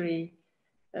factory.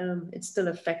 It's still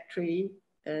a factory.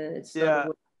 It's not a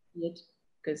word yet,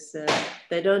 because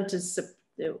they don't just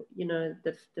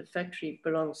the factory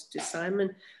belongs to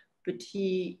Simon, but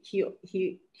he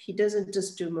doesn't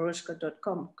just do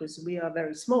Marutsca.com because we are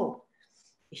very small.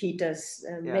 He does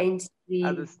mainstream.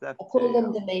 Other stuff I call too,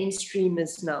 them the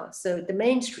mainstreamers now. So the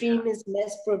mainstream is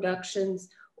mass productions,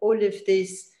 all of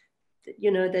this,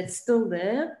 that's still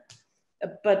there,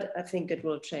 but I think it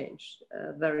will change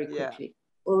very quickly.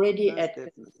 Already Edgar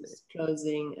is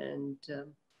closing, and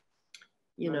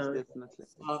Zara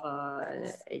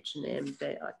and H&M,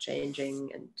 they are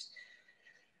changing, and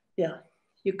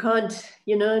you can't,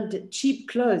 the cheap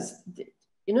clothes.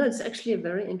 It's actually a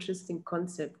very interesting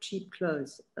concept, cheap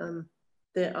clothes.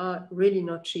 They are really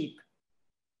not cheap.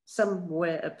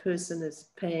 Somewhere a person is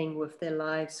paying with their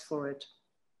lives for it.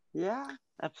 Yeah,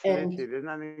 absolutely. There's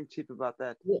nothing cheap about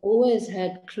that. We always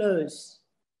had clothes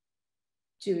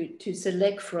to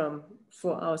select from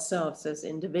for ourselves as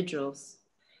individuals.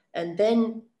 And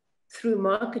then through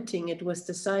marketing, it was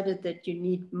decided that you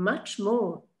need much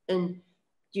more, and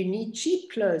you need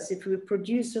cheap clothes. If we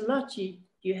produce a lot,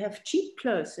 you have cheap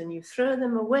clothes and you throw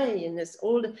them away, and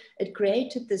it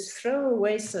created this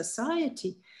throwaway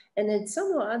society. And at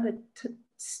some or other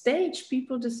stage,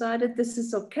 people decided this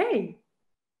is okay.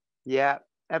 Yeah,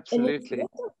 absolutely. And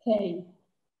it's not okay.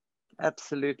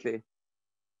 Absolutely.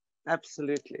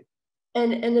 Absolutely.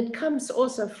 And it comes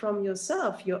also from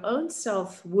yourself, your own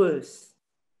self-worth.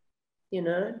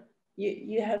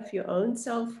 You have your own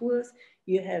self-worth,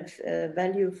 you have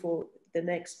value for the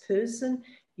next person,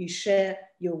 you share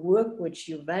your work which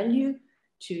you value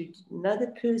to another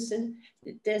person.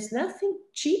 There's nothing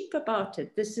cheap about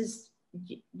it. This is,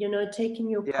 taking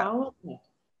your power back.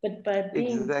 But by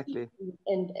being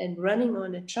and running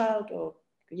on a child or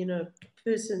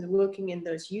person working in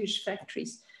those huge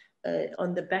factories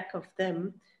on the back of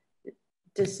them,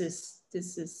 this is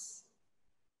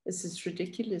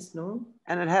ridiculous, no?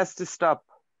 And it has to stop.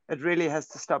 It really has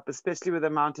to stop, especially with the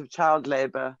amount of child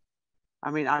labor.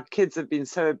 I mean, our kids have been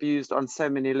so abused on so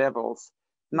many levels,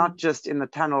 not just in the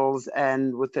tunnels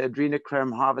and with the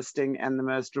adrenochrome harvesting and the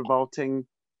most revolting,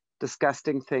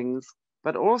 disgusting things,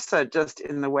 but also just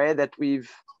in the way that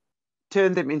we've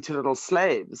turned them into little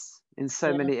slaves in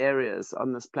so many areas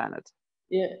on this planet.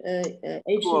 Yeah,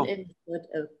 H&M got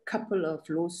a couple of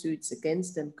lawsuits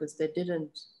against them because they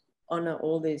didn't honor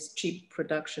all this cheap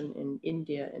production in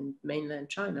India and mainland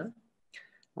China.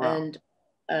 Wow. And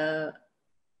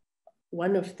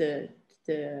one of the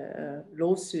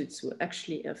lawsuits were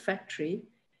actually a factory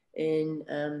in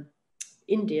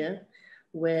India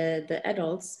where the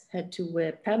adults had to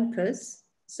wear Pampers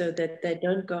so that they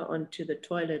don't go onto the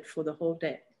toilet for the whole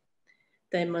day.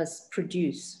 They must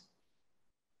produce.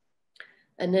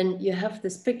 And then you have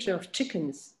this picture of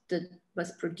chickens that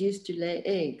must produce to lay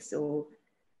eggs, or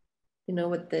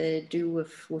what they do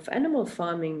with animal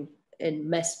farming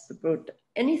in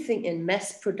anything in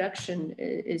mass production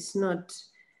is not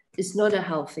a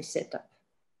healthy setup.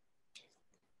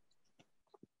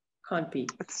 Can't be.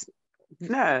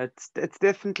 No, it's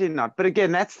definitely not. But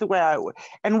again, that's the way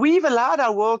and we've allowed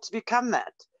our world to become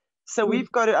that. So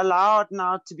we've got to allow it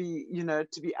now to be,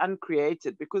 to be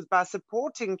uncreated, because by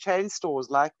supporting chain stores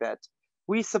like that,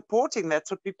 we're supporting, that's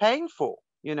what we're paying for,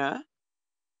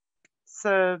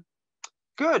 So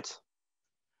good.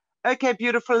 Okay,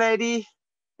 beautiful lady.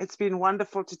 It's been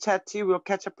wonderful to chat to you. We'll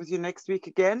catch up with you next week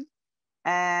again.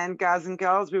 And guys and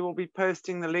girls, we will be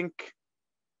posting the link,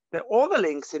 all the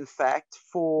links, in fact,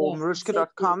 for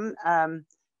Marutsca.com.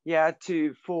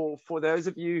 For those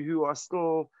of you who are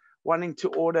still wanting to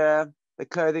order the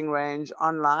clothing range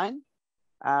online,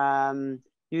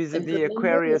 using the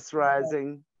Aquarius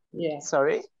Rising. Yeah.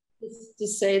 Sorry?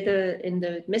 Just say in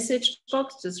the message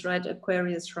box, just write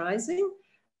Aquarius Rising.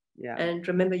 Yeah. And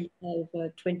remember, you have a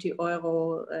 20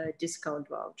 euro discount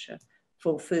voucher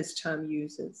for first-time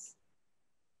users.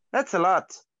 That's a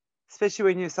lot, especially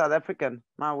when you're South African,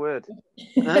 my word.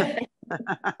 Yeah.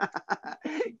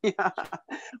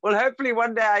 Well, hopefully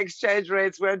one day our exchange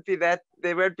rates won't be that,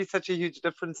 there won't be such a huge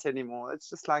difference anymore. It's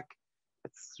just like,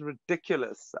 it's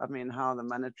ridiculous. I mean, how the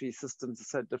monetary systems are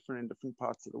so different in different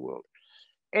parts of the world.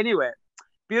 Anyway,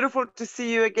 beautiful to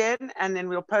see you again. And then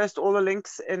we'll post all the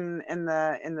links in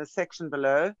the section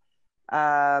below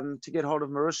to get hold of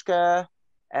Marutsca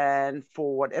and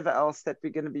for whatever else that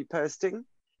we're going to be posting.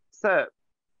 So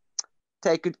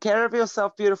take good care of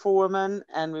yourself, beautiful woman,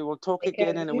 and we will talk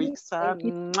again in a week's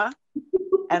time.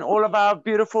 And all of our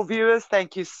beautiful viewers,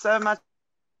 thank you so much.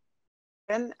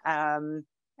 And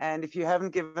if you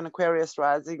haven't given Aquarius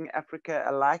Rising Africa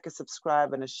a like, a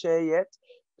subscribe, and a share yet,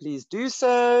 please do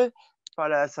so.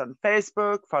 Follow us on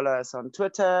Facebook, follow us on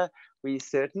Twitter. We're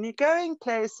certainly going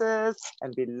places,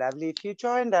 and it'd be lovely if you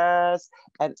joined us.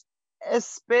 And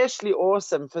especially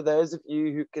awesome for those of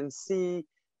you who can see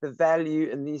the value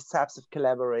in these types of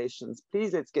collaborations.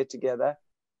 Please, let's get together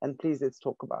and please, let's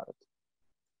talk about it.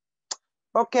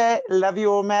 Okay, love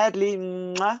you all madly.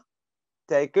 Mwah.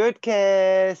 Take good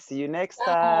care. See you next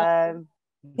time.